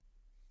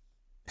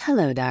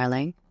Hello,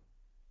 darling.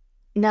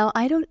 Now,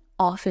 I don't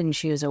often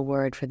choose a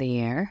word for the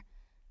year,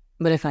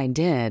 but if I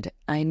did,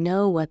 I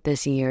know what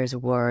this year's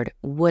word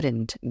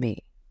wouldn't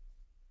be.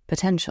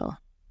 Potential.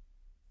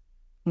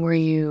 Were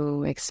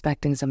you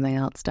expecting something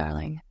else,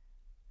 darling?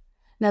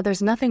 Now,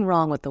 there's nothing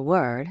wrong with the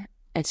word.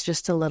 It's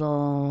just a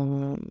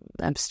little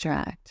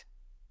abstract.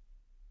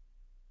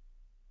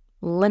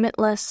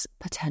 Limitless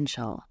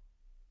potential.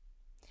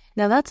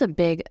 Now, that's a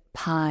big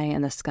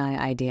pie-in-the-sky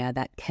idea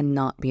that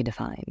cannot be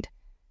defined.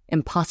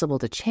 Impossible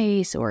to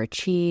chase or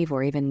achieve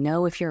or even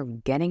know if you're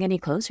getting any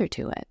closer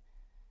to it.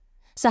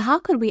 So how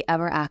could we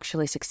ever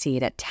actually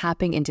succeed at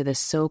tapping into this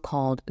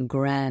so-called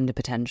grand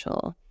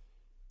potential?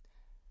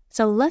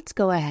 So let's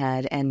go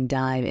ahead and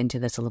dive into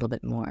this a little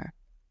bit more.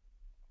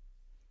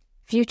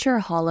 Future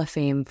Hall of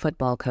Fame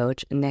football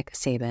coach Nick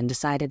Saban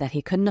decided that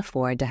he couldn't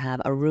afford to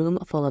have a room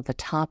full of the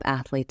top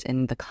athletes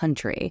in the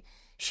country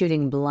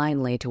shooting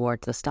blindly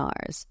towards the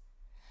stars.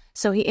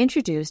 So he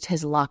introduced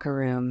his locker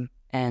room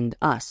and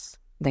us,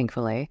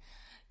 thankfully,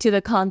 to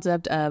the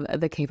concept of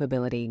the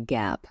capability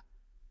gap.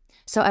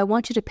 So I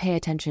want you to pay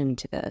attention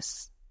to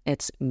this.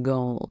 It's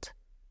gold.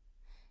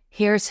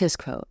 Here's his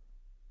quote.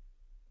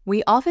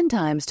 We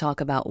oftentimes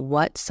talk about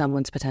what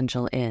someone's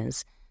potential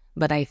is,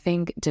 but I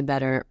think to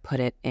better put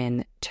it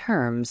in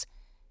terms,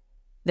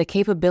 the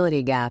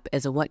capability gap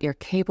is what you're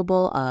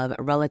capable of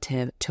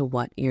relative to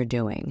what you're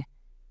doing.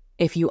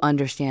 If you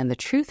understand the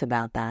truth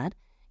about that,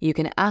 you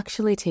can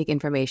actually take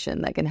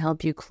information that can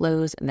help you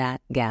close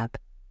that gap.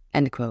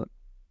 End quote.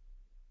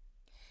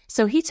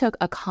 So he took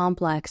a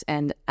complex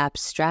and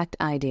abstract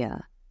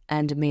idea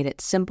and made it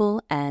simple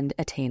and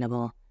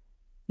attainable.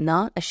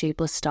 Not a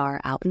shapeless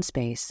star out in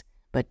space,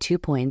 but 2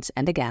 points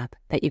and a gap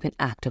that you can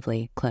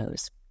actively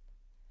close.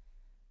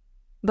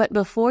 But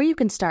before you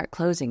can start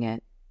closing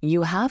it,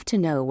 you have to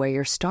know where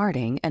you're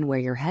starting and where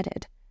you're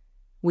headed.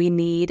 We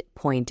need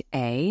point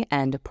A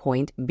and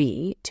point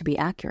B to be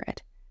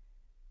accurate.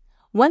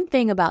 One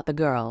thing about the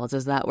girls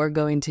is that we're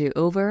going to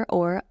over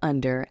or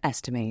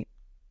underestimate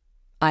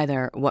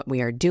either what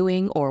we are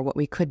doing or what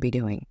we could be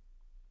doing.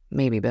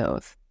 Maybe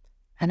both.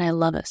 And I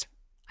love us.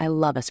 I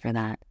love us for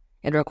that.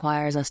 It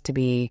requires us to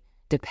be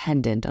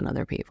dependent on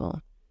other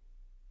people.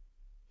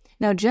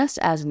 Now, just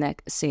as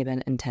Nick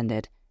Saban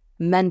intended,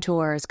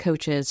 mentors,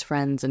 coaches,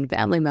 friends, and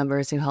family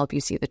members who help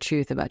you see the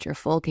truth about your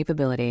full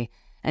capability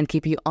and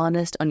keep you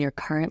honest on your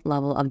current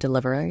level of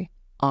delivery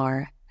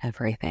are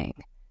everything.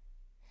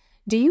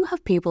 Do you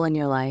have people in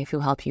your life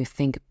who help you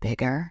think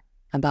bigger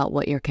about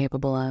what you're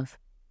capable of?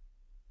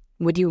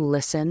 Would you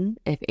listen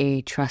if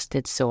a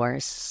trusted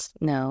source,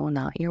 no,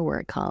 not your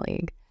work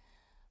colleague,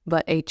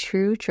 but a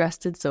true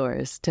trusted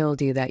source told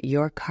you that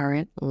your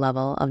current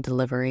level of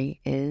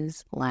delivery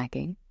is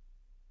lacking?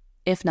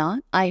 If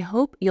not, I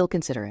hope you'll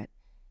consider it.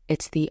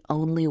 It's the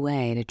only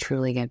way to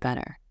truly get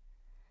better.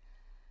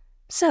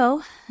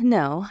 So,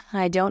 no,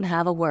 I don't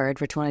have a word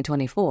for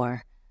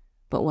 2024,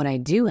 but what I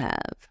do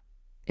have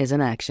is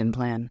an action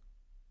plan.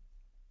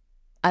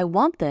 I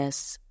want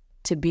this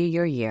to be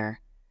your year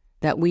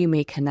that we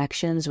make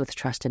connections with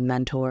trusted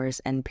mentors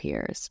and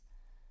peers.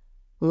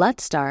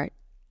 Let's start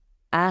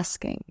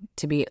asking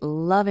to be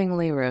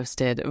lovingly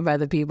roasted by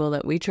the people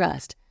that we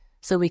trust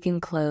so we can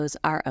close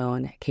our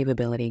own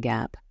capability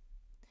gap.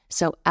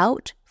 So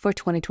out for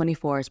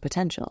 2024's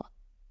potential,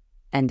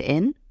 and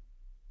in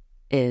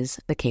is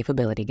the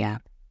capability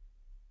gap.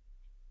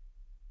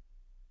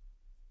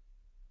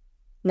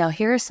 Now,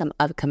 here are some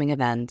upcoming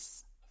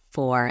events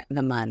for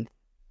the month.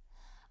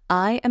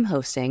 I am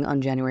hosting on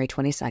January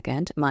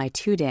 22nd my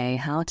 2-day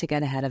How to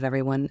Get Ahead of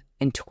Everyone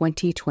in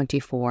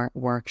 2024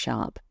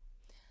 workshop.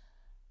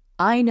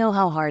 I know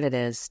how hard it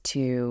is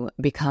to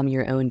become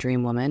your own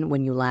dream woman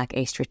when you lack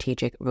a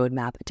strategic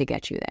roadmap to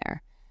get you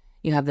there.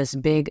 You have this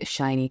big,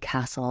 shiny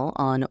castle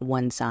on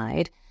one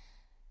side,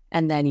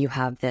 and then you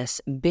have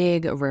this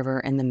big river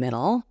in the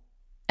middle,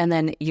 and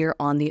then you're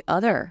on the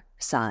other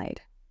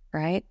side,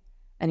 right?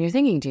 And you're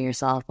thinking to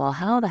yourself, well,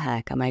 how the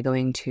heck am I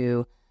going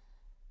to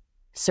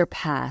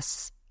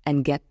surpass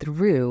and get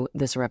through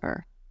this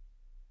river?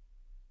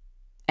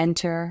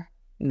 Enter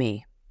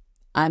me.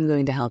 I'm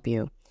going to help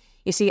you.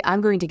 You see,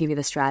 I'm going to give you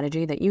the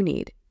strategy that you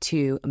need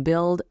to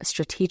build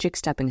strategic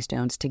stepping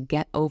stones to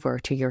get over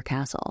to your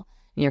castle.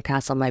 Your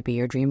castle might be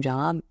your dream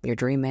job, your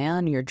dream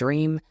man, your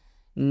dream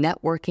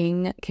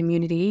networking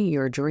community,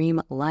 your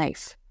dream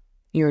life,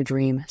 your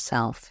dream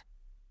self.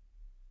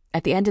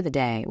 At the end of the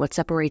day, what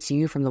separates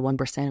you from the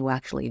 1% who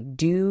actually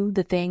do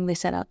the thing they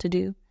set out to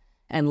do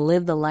and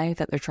live the life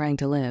that they're trying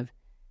to live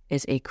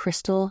is a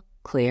crystal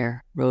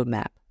clear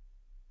roadmap.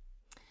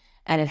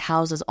 And it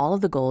houses all of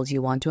the goals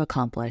you want to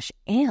accomplish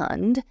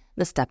and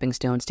the stepping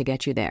stones to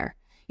get you there.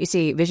 You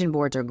see, vision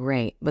boards are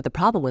great, but the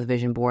problem with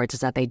vision boards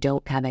is that they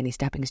don't have any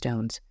stepping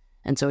stones.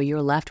 And so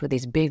you're left with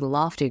these big,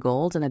 lofty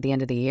goals, and at the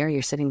end of the year,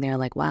 you're sitting there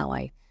like, wow,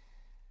 I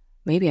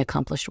maybe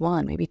accomplished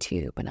one, maybe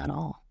two, but not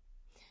all.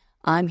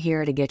 I'm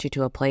here to get you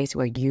to a place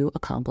where you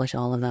accomplish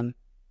all of them.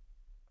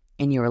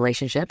 In your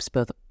relationships,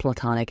 both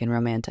platonic and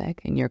romantic,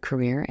 in your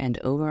career and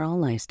overall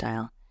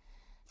lifestyle.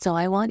 So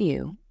I want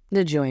you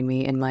to join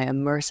me in my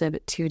immersive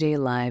 2-day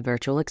live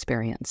virtual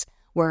experience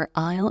where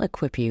I'll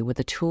equip you with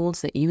the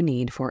tools that you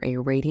need for a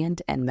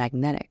radiant and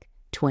magnetic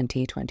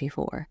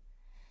 2024.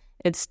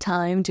 It's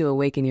time to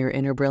awaken your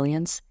inner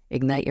brilliance,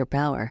 ignite your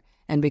power,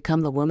 and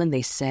become the woman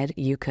they said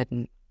you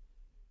couldn't.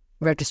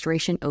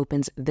 Registration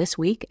opens this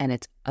week, and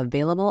it's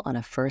available on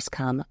a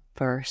first-come,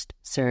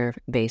 first-serve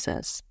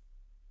basis.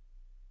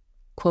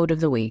 Quote of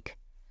the week.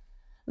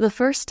 The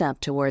first step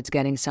towards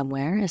getting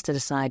somewhere is to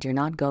decide you're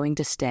not going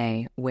to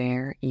stay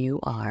where you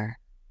are.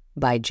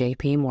 By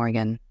J.P.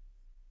 Morgan.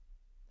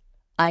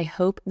 I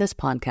hope this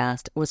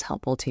podcast was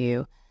helpful to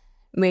you.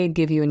 May it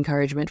give you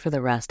encouragement for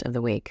the rest of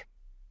the week.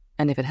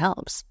 And if it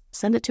helps,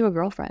 send it to a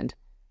girlfriend.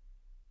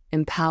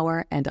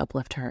 Empower and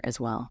uplift her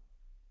as well.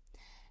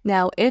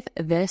 Now, if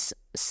this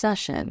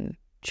session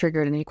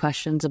triggered any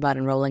questions about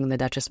enrolling in the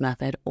Duchess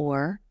Method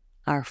or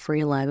our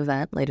free live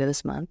event later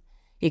this month,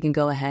 you can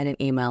go ahead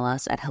and email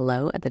us at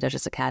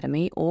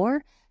hello@theduchessacademy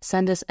or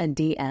send us a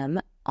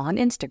DM on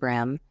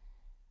Instagram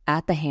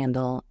at the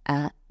handle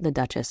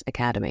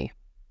 @theduchessacademy.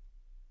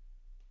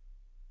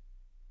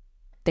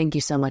 Thank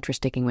you so much for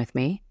sticking with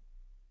me.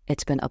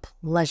 It's been a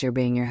pleasure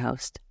being your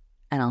host,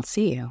 and I'll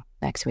see you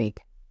next week.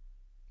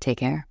 Take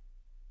care.